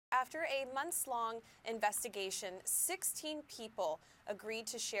after a months-long investigation, 16 people agreed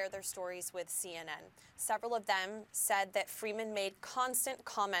to share their stories with CNN. Several of them said that Freeman made constant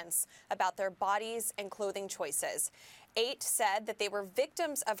comments about their bodies and clothing choices. 8 said that they were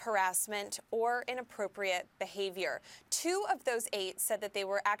victims of harassment or inappropriate behavior. 2 of those 8 said that they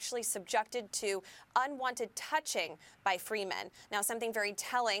were actually subjected to unwanted touching by Freeman. Now, something very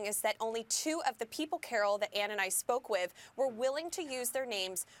telling is that only 2 of the people, Carol, that Ann and I spoke with were willing to use their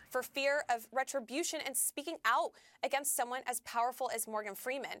names for fear of retribution and speaking out against someone as powerful as Morgan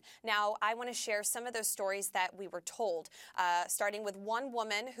Freeman. Now, I want to share some of those stories that we were told, starting with one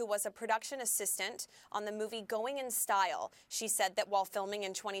woman who was a production assistant on the movie Going in Style. She said that while filming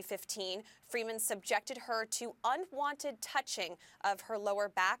in 2015, Freeman subjected her to unwanted touching of her lower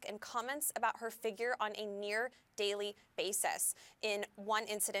back and comments about her figure on a near daily basis. In one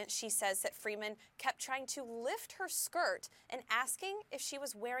incident, she says that Freeman kept trying to lift her skirt and asking if she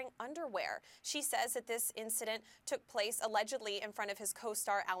was wearing underwear. She says that this incident took place allegedly in front of his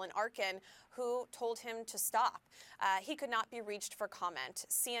co-star Alan Arkin, who told him to stop. He could not be reached for comment.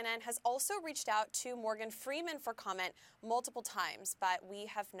 CNN has also reached out to Morgan Freeman for comment multiple times, but we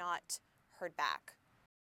have not heard back.